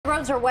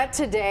roads are wet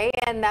today,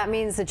 and that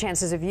means the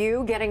chances of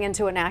you getting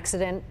into an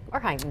accident are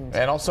heightened.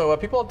 And also,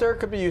 people out there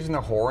could be using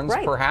their horns,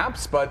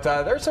 perhaps, but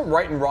there's some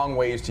right and wrong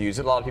ways to use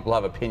it. A lot of people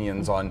have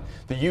opinions on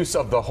the use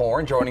of the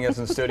horn. Joining us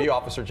in the studio,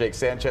 Officer Jake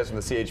Sanchez from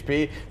the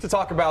CHP to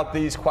talk about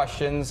these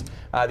questions,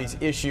 these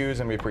issues,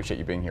 and we appreciate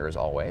you being here as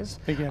always.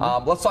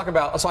 Let's talk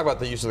about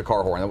the use of the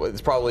car horn. It's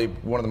probably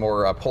one of the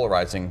more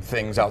polarizing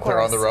things out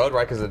there on the road,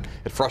 right? Because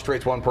it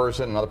frustrates one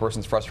person, another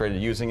person's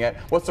frustrated using it.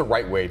 What's the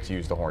right way to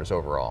use the horns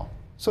overall?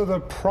 So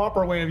the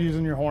proper way of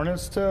using your horn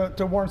is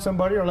to warn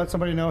somebody or let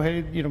somebody know,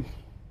 hey,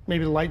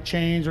 maybe the light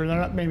changed or they're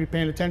not maybe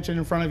paying attention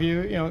in front of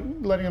you,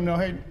 letting them know,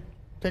 hey,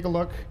 take a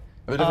look.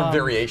 Are there different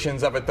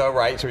variations of it though,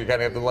 right? So you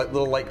kind of have the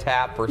little light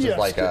tap versus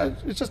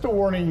it's just a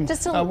warning,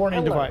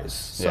 warning device.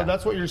 So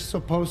that's what you're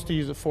supposed to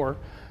use it for.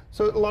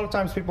 So a lot of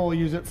times people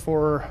use it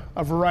for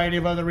a variety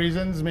of other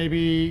reasons,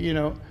 maybe,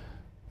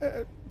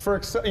 for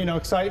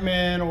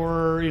excitement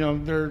or,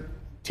 their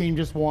team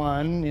just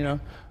won,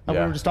 we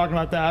were just talking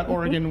about that,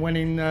 Oregon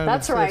winning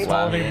that's this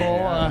Holiday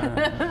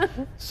Bowl.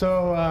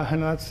 So I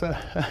know that's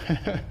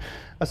a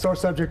sore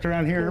subject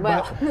around here.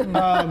 Well,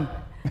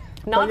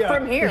 not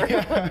from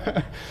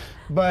here.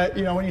 But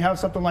when you have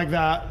something like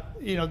that,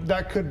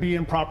 that could be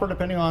improper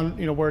depending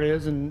on where it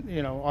is,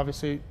 and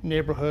obviously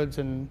neighborhoods,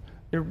 and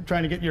you're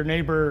trying to get your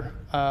neighbor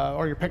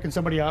or you're picking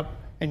somebody up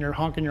and you're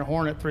honking your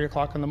horn at 3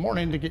 o'clock in the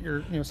morning to get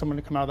your someone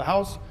to come out of the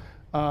house.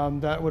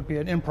 That would be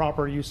an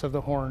improper use of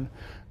the horn.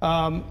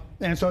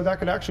 And so that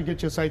could actually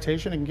get you a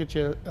citation and get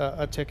you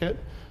a ticket.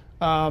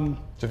 So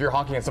if you're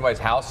honking at somebody's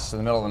house in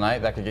the middle of the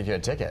night, that could get you a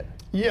ticket?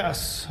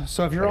 Yes.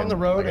 So if you're on the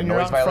road and you're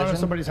out in front of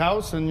somebody's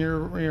house and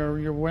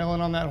you're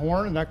wailing on that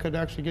horn, that could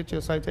actually get you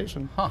a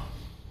citation. Huh.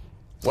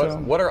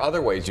 What are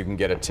other ways you can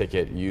get a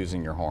ticket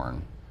using your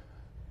horn?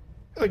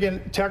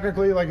 Again,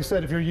 technically, like I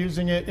said, if you're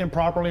using it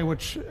improperly,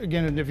 which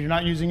again, if you're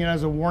not using it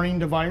as a warning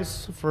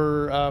device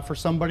for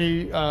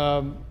somebody,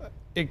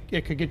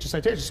 it could get you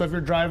citation. So if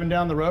you're driving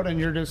down the road and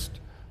you're just,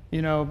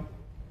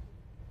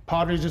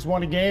 Padres just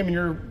won a game and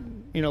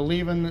you're,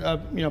 leaving,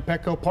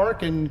 Petco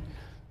Park and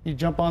you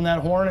jump on that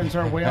horn and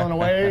start wailing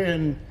away,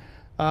 and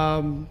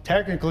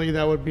technically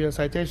that would be a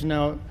citation.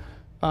 Now,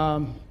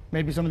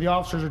 maybe some of the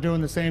officers are doing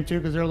the same too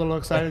because they're a little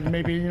excited.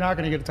 Maybe you're not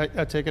going to get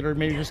a ticket, or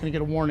maybe you're just going to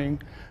get a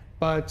warning.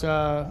 But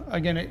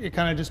again, it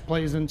kind of just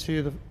plays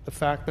into the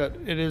fact that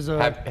it is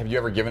a... Have you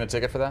ever given a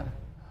ticket for that?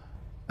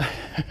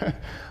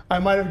 I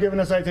might have given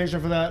a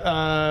citation for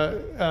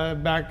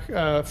that back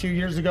a few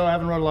years ago. I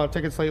haven't wrote a lot of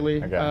tickets lately,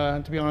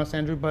 to be honest,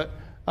 Andrew. But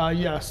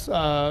yes,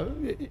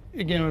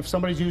 again, if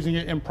somebody's using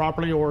it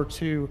improperly or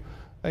to,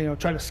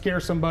 try to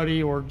scare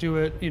somebody or do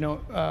it,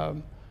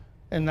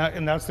 and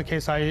that's the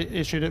case I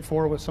issued it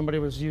for, was somebody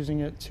was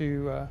using it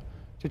to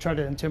try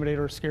to intimidate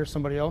or scare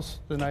somebody else,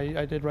 then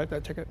I did write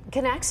that ticket.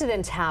 Can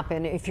accidents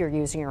happen if you're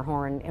using your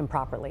horn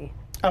improperly?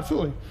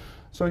 Absolutely.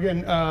 So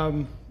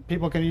again,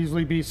 people can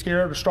easily be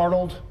scared or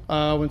startled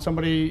when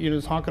somebody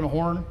is honking a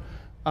horn.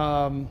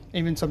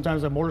 Even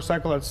sometimes a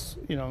motorcycle that's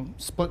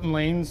splitting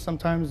lanes,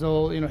 sometimes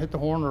they'll hit the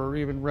horn or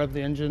even rev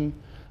the engine.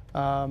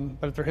 But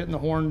if they're hitting the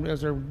horn as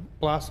they're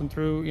blasting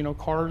through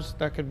cars,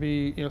 that could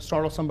be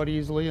startle somebody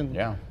easily,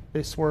 and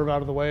they swerve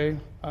out of the way.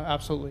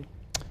 Absolutely.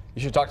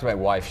 You should talk to my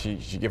wife.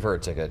 She should give her a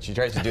ticket. She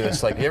tries to do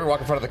this. Like, you ever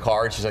walk in front of the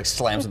car and she's like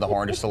slams in the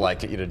horn just to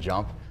get you to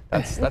jump?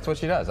 That's what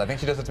she does. I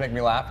think she does it to make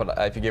me laugh, but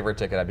if you gave her a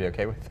ticket, I'd be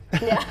okay with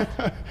it.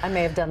 Yeah, I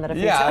may have done that a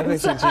few I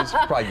times. think she's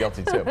probably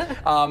guilty too.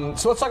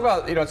 So let's talk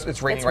about,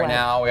 it's raining right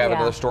now. We have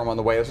another storm on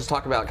the way. Let's just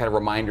talk about kind of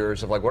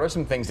reminders of what are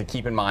some things to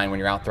keep in mind when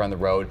you're out there on the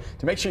road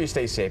to make sure you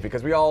stay safe,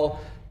 because we all,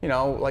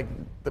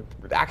 the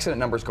accident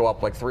numbers go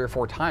up like 3 or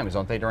 4 times,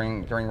 don't they,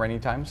 during rainy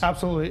times?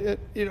 Absolutely.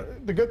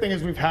 The good thing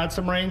is we've had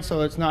some rain,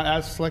 so it's not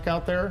as slick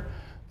out there.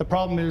 The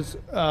problem is,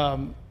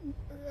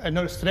 I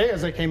noticed today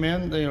as I came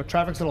in,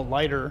 traffic's a little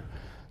lighter.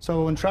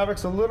 So when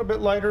traffic's a little bit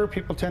lighter,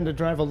 people tend to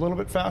drive a little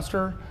bit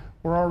faster.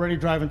 We're already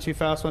driving too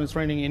fast when it's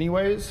raining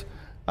anyways.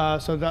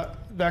 So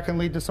that can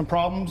lead to some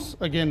problems.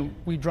 Again,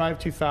 we drive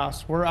too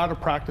fast. We're out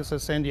of practice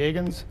as San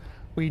Diegans.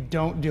 We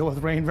don't deal with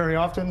rain very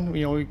often.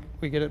 We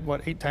get it,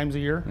 8 times a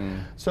year.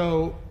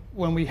 So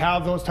when we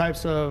have those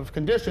types of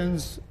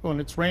conditions, when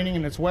it's raining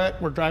and it's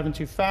wet, we're driving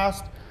too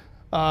fast.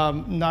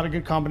 Not a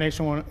good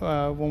combination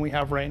when we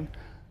have rain.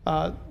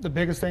 The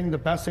biggest thing, the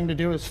best thing to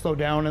do is slow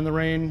down in the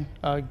rain.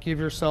 Give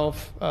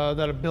yourself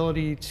that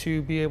ability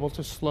to be able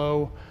to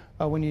slow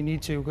when you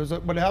need to. Because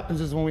what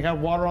happens is when we have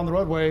water on the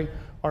roadway,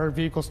 our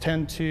vehicles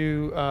tend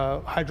to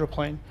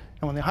hydroplane.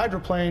 And when they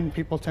hydroplane,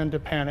 people tend to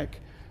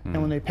panic. And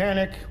when they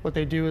panic, what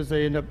they do is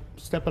they end up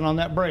stepping on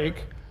that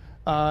brake.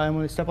 And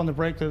when they step on the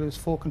brake, they lose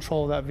full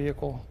control of that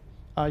vehicle.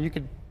 You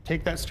could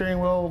take that steering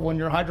wheel when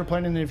you're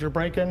hydroplaning, and if you're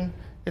braking,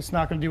 it's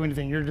not going to do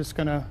anything. You're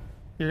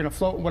going to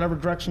float in whatever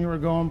direction you were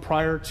going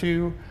prior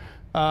to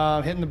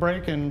hitting the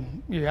brake,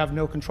 and you have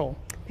no control.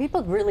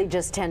 People really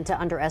just tend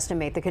to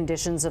underestimate the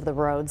conditions of the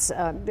roads.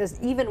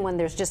 Even when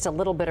there's just a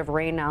little bit of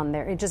rain on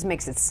there, it just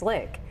makes it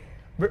slick.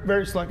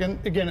 Very slick.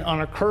 And again,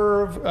 on a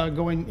curve,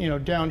 going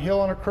downhill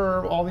on a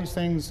curve, all these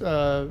things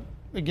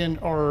again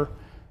are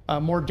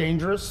more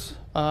dangerous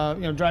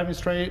Driving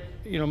straight,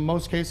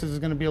 most cases is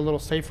going to be a little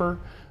safer.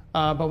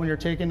 But when you're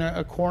taking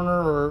a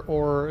corner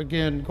or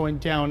again, going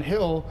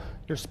downhill,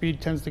 your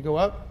speed tends to go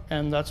up,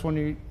 and that's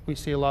when we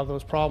see a lot of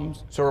those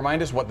problems. So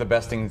remind us what the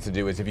best thing to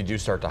do is if you do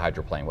start to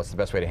hydroplane. What's the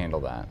best way to handle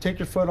that? Take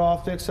your foot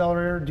off the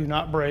accelerator, do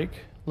not brake.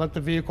 Let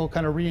the vehicle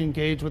kind of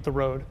re-engage with the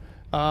road.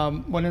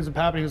 What ends up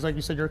happening is, like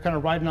you said, you're kind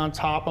of riding on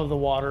top of the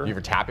water. Do you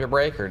ever tap your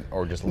brake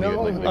or just leave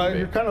no,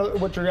 it?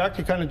 What you're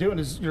actually kind of doing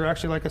is you're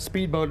actually like a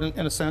speedboat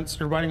in a sense.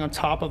 You're riding on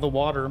top of the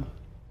water.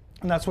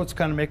 And that's what's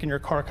kind of making your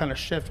car kind of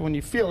shift. When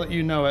you feel it,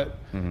 you know it.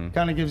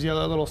 Kind of gives you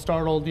a little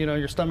startled,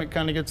 your stomach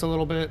kind of gets a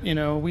little bit,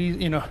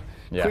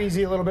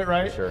 queasy a little bit,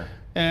 right? Sure.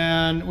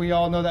 And we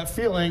all know that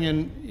feeling,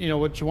 and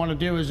what you want to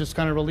do is just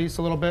kind of release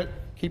a little bit,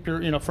 keep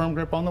your firm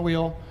grip on the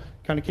wheel,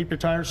 kind of keep your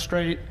tires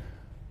straight,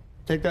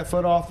 take that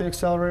foot off the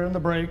accelerator and the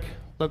brake,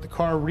 let the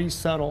car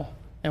resettle.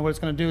 And what it's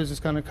going to do is it's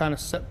going to kind of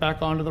set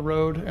back onto the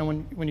road,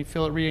 and when you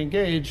feel it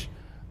re-engage,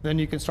 then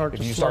you can start to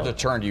slow. If you start to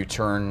turn, do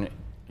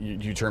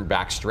you turn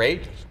back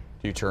straight?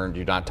 Do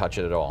you not touch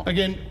it at all?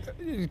 Again,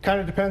 it kind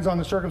of depends on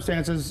the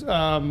circumstances.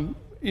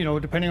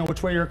 Depending on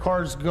which way your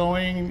car's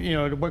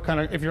going, what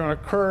kind of, if you're on a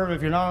curve,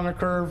 if you're not on a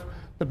curve,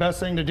 the best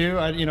thing to do,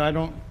 I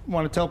don't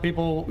want to tell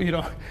people,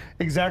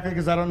 exactly,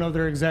 because I don't know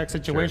their exact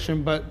situation,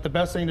 Sure. But the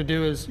best thing to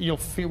do is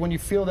when you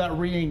feel that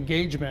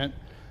re-engagement,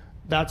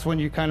 that's when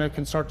you kind of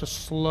can start to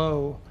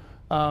slow.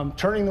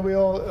 Turning the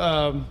wheel,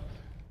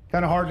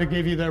 kind of hard to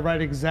give you the right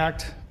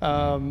exact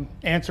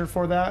answer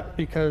for that,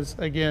 because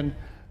again,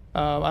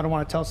 I don't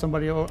want to tell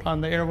somebody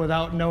on the air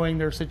without knowing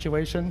their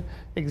situation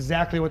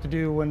exactly what to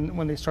do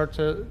when they start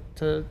to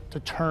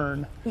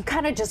turn. You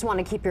kind of just want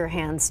to keep your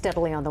hands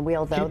steadily on the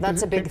wheel, though.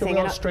 That's a big thing. Keep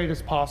the wheel straight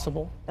as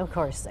possible. Of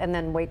course, and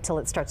then wait till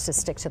it starts to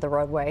stick to the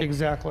roadway.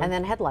 Exactly. And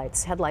then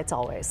headlights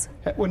always.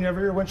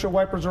 Whenever your windshield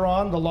wipers are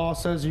on, the law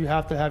says you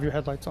have to have your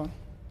headlights on.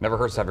 Never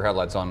hurts to have your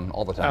headlights on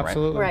all the time,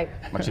 Absolutely. Right?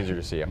 Much easier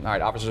to see you. All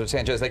right, Officer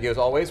Sanchez, thank you as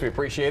always. We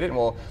appreciate it, and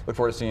we'll look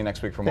forward to seeing you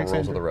next week for more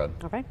rules of the road.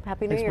 All right,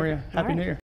 Happy New Thanks, Year. Maria. Happy New Year.